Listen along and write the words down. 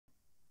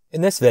In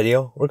this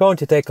video, we're going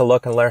to take a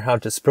look and learn how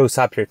to spruce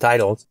up your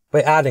titles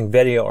by adding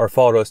video or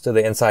photos to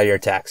the inside of your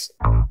text.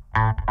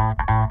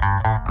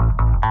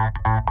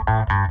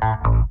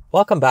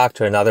 Welcome back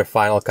to another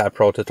Final Cut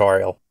Pro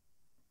tutorial.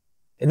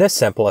 In this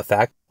simple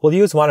effect, we'll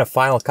use one of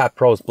Final Cut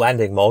Pro's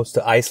blending modes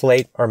to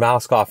isolate or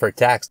mask off our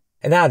text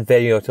and add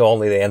video to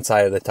only the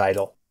inside of the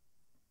title.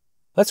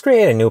 Let's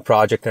create a new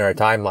project in our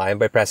timeline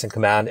by pressing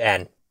Command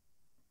N.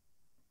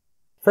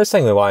 First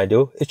thing we want to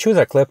do is choose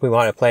our clip we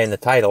want to play in the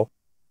title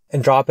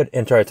and drop it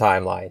into our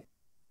timeline.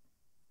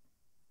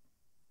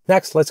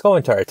 Next, let's go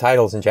into our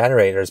Titles and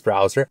Generators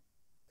browser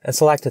and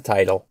select a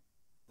title.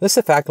 This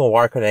effect will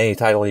work on any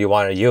title you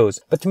want to use,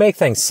 but to make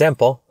things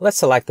simple, let's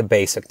select the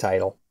basic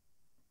title.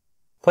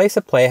 Place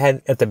a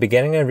playhead at the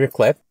beginning of your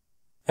clip,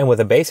 and with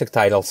the basic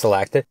title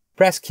selected,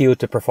 press Q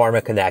to perform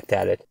a connect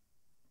edit.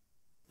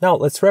 Now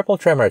let's ripple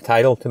trim our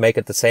title to make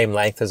it the same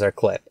length as our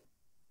clip.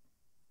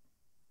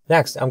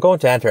 Next, I'm going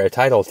to enter a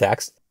title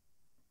text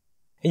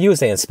and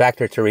use the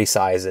inspector to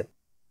resize it.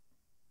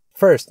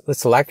 First, let's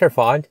select our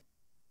font,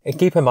 and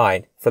keep in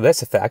mind, for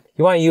this effect,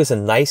 you want to use a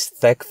nice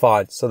thick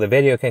font so the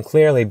video can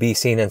clearly be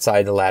seen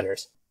inside the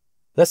letters.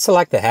 Let's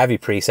select the heavy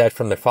preset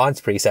from the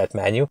Fonts preset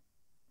menu,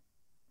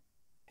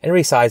 and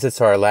resize it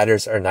so our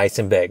letters are nice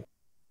and big.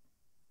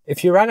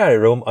 If you run out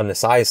of room on the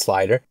size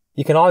slider,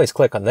 you can always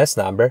click on this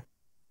number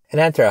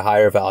and enter a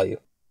higher value.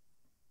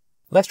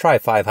 Let's try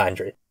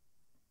 500.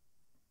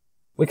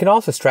 We can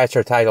also stretch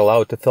our title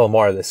out to fill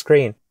more of the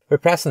screen by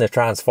pressing the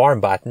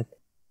Transform button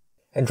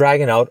and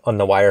dragging out on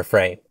the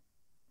wireframe.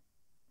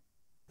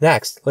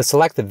 Next, let's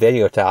select the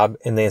Video tab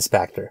in the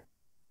inspector.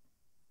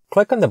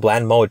 Click on the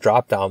Blend Mode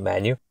drop-down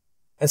menu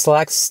and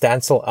select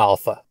Stencil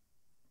Alpha.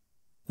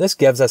 This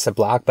gives us a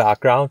black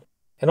background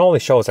and only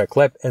shows our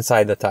clip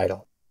inside the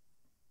title.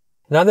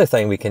 Another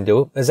thing we can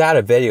do is add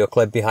a video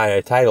clip behind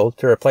our title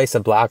to replace the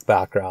black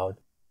background.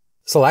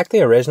 Select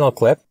the original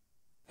clip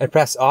and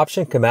press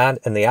Option Command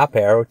and the up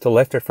arrow to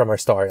lift it from our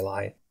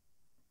storyline.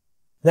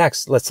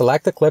 Next, let's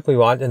select the clip we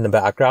want in the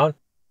background,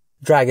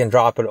 drag and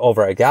drop it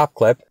over a gap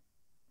clip,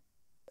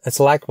 and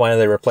select one of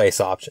the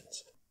replace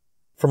options.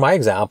 For my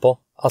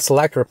example, I'll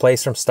select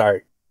Replace from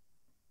Start.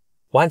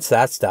 Once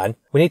that's done,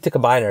 we need to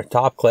combine our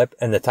top clip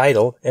and the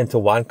title into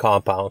one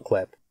compound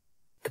clip.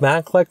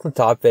 Command-click the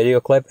top video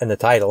clip and the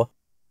title,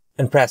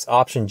 and press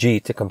Option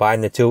G to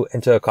combine the two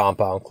into a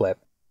compound clip.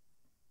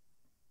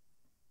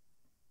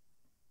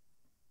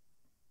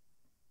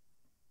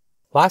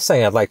 Last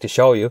thing I'd like to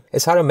show you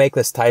is how to make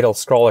this title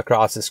scroll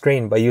across the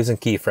screen by using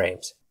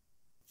keyframes.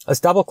 Let's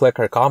double-click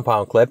our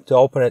compound clip to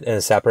open it in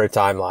a separate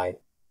timeline.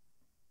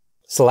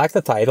 Select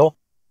the title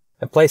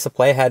and place a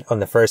playhead on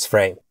the first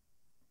frame.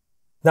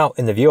 Now,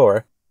 in the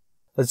viewer,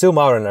 let's zoom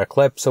out on our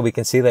clip so we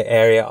can see the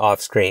area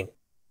off-screen,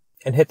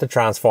 and hit the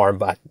Transform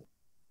button.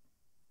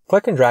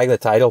 Click and drag the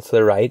title to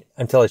the right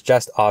until it's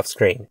just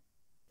off-screen,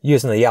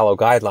 using the yellow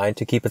guideline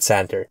to keep it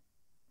centered.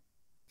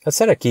 Let's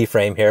set a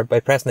keyframe here by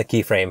pressing the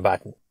Keyframe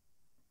button.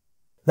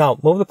 Now,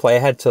 move the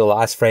playhead to the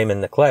last frame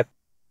in the clip,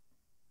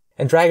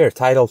 and drag our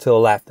title to the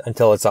left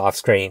until it's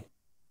off-screen,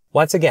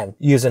 once again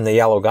using the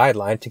yellow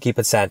guideline to keep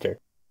it centered.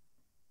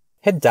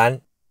 Hit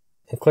Done,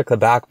 and click the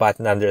back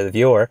button under the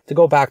viewer to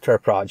go back to our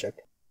project.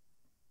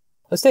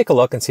 Let's take a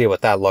look and see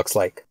what that looks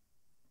like.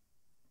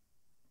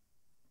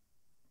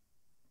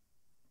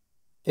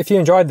 If you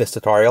enjoyed this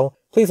tutorial,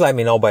 please let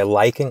me know by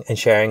liking and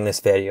sharing this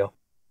video.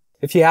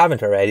 If you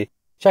haven't already,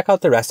 check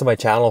out the rest of my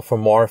channel for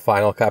more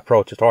Final Cut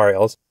Pro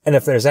tutorials, and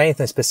if there's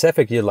anything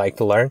specific you'd like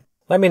to learn,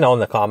 let me know in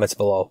the comments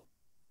below.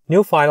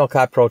 New Final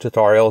Cut Pro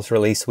tutorials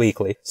release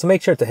weekly, so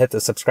make sure to hit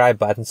the subscribe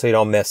button so you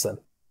don't miss them.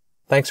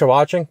 Thanks for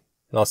watching,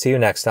 and I'll see you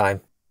next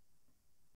time.